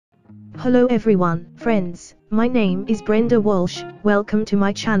Hello everyone, friends, my name is Brenda Walsh, welcome to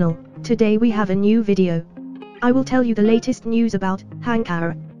my channel. Today we have a new video. I will tell you the latest news about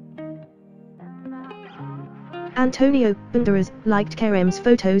HandeErcel. Antonio Banderas liked Kerem's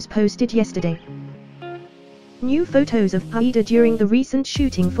photos posted yesterday. New photos of Hande during the recent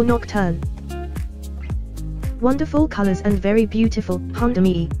shooting for Nocturne. Wonderful colors and very beautiful,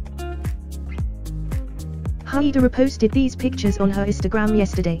 handemiyy. Hande reposted these pictures on her Instagram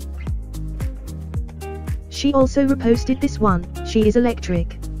yesterday. She also reposted this one, she is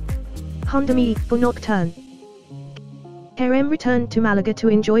electric. Handemiyy, for Nocturne. Kerem returned to Malaga to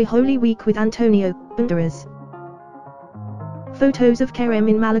enjoy Holy Week with Antonio Banderas. Photos of Kerem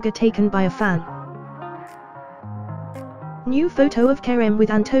in Malaga taken by a fan. New photo of Kerem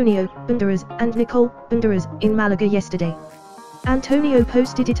with Antonio Banderas and Nicole Banderas in Malaga yesterday. Antonio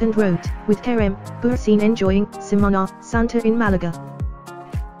posted it and wrote, with Kerem Bursin enjoying Semana Santa in Malaga.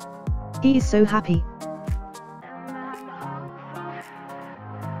 He is so happy.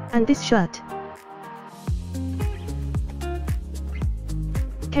 And this shirt.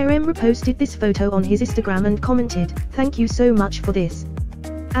 Kerem reposted this photo on his Instagram and commented, "Thank you so much for this."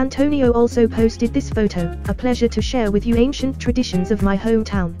 Antonio also posted this photo, "A pleasure to share with you ancient traditions of my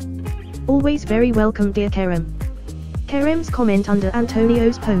hometown. Always very welcome, dear Kerem." Kerem's comment under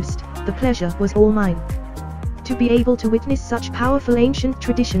Antonio's post, "The pleasure was all mine. To be able to witness such powerful ancient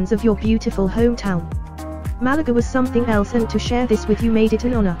traditions of your beautiful hometown. Malaga was something else, and to share this with you made it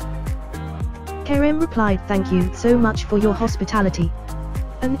an honor." Kerem replied, "Thank you so much for your hospitality.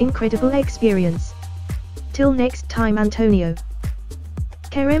 An incredible experience. Till next time, Antonio."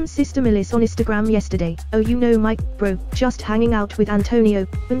 Kerem's sister Melis on Instagram yesterday, "Oh, you know my bro, just hanging out with Antonio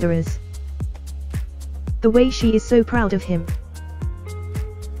Banderas. The way she is so proud of him."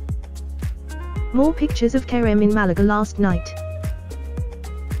 More pictures of Kerem in Malaga last night.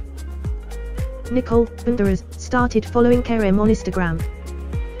 Nicole Banderas started following Kerem on Instagram.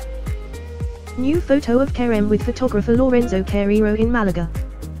 New photo of Kerem with photographer Lorenzo Carrero in Malaga.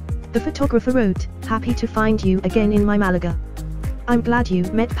 The photographer wrote, "Happy to find you again in my Malaga. I'm glad you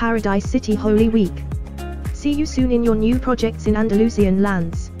met Paradise City Holy Week. See you soon in your new projects in Andalusian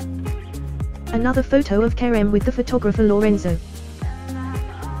lands." Another photo of Kerem with the photographer Lorenzo.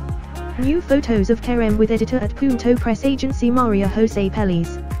 New photos of Kerem with editor at Punto press agency Maria Jose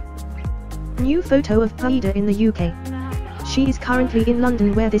Pelis. New photo of Hande in the UK. She is currently in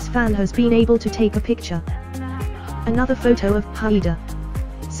London, where this fan has been able to take a picture. Another photo of Hande.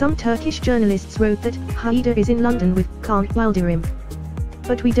 Some Turkish journalists wrote that Hande is in London with Kaan Yildirim.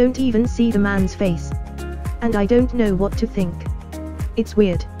 But we don't even see the man's face. And I don't know what to think. It's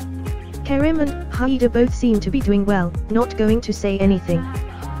weird. Kerem and Hande both seem to be doing well, not going to say anything.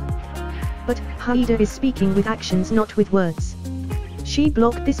 But Hande is speaking with actions, not with words. She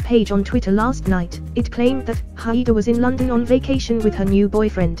blocked this page on Twitter last night. It claimed that Hande was in London on vacation with her new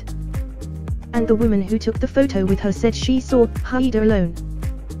boyfriend. And the woman who took the photo with her said she saw Hande alone.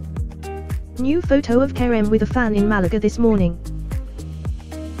 New photo of Kerem with a fan in Malaga this morning.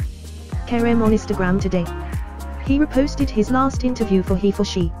 Kerem on Instagram today. He reposted his last interview for He for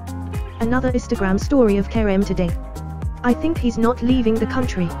She. Another Instagram story of Kerem today. "I think he's not leaving the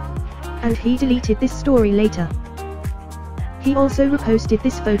country." And he deleted this story later. He also reposted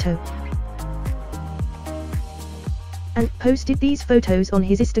this photo. And posted these photos on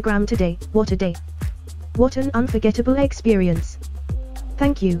his Instagram today. What a day. What an unforgettable experience.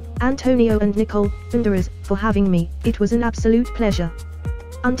 Thank you, Antonio and Nicole Banderas, for having me. It was an absolute pleasure.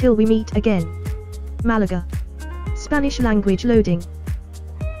 Until we meet again. Malaga. Spanish language loading.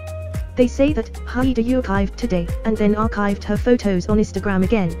 They say that Hande archived today, and then archived her photos on Instagram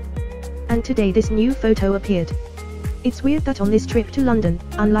again. And today this new photo appeared. It's weird that on this trip to London,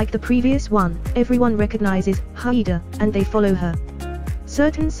 unlike the previous one, everyone recognizes Hande, and they follow her.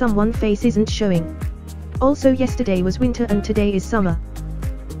 Certain someone face isn't showing. Also, yesterday was winter and today is summer.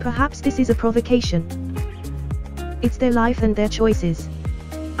 Perhaps this is a provocation. It's their life and their choices.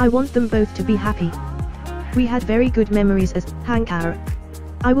 I want them both to be happy. We had very good memories as HandeErcel.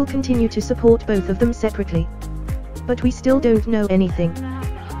 I will continue to support both of them separately. But we still don't know anything.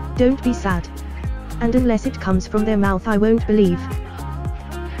 Don't be sad. And unless it comes from their mouth, I won't believe.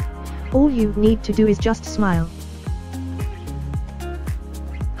 All you need to do is just smile.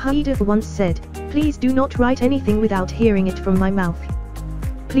 Hande once said, "Please do not write anything without hearing it from my mouth.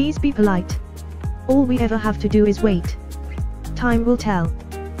 Please be polite. All we ever have to do is wait. Time will tell."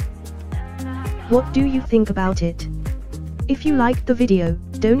 What do you think about it? If you liked the video,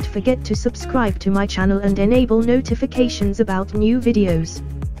 don't forget to subscribe to my channel and enable notifications about new videos.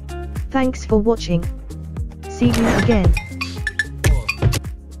 Thanks for watching. See you again.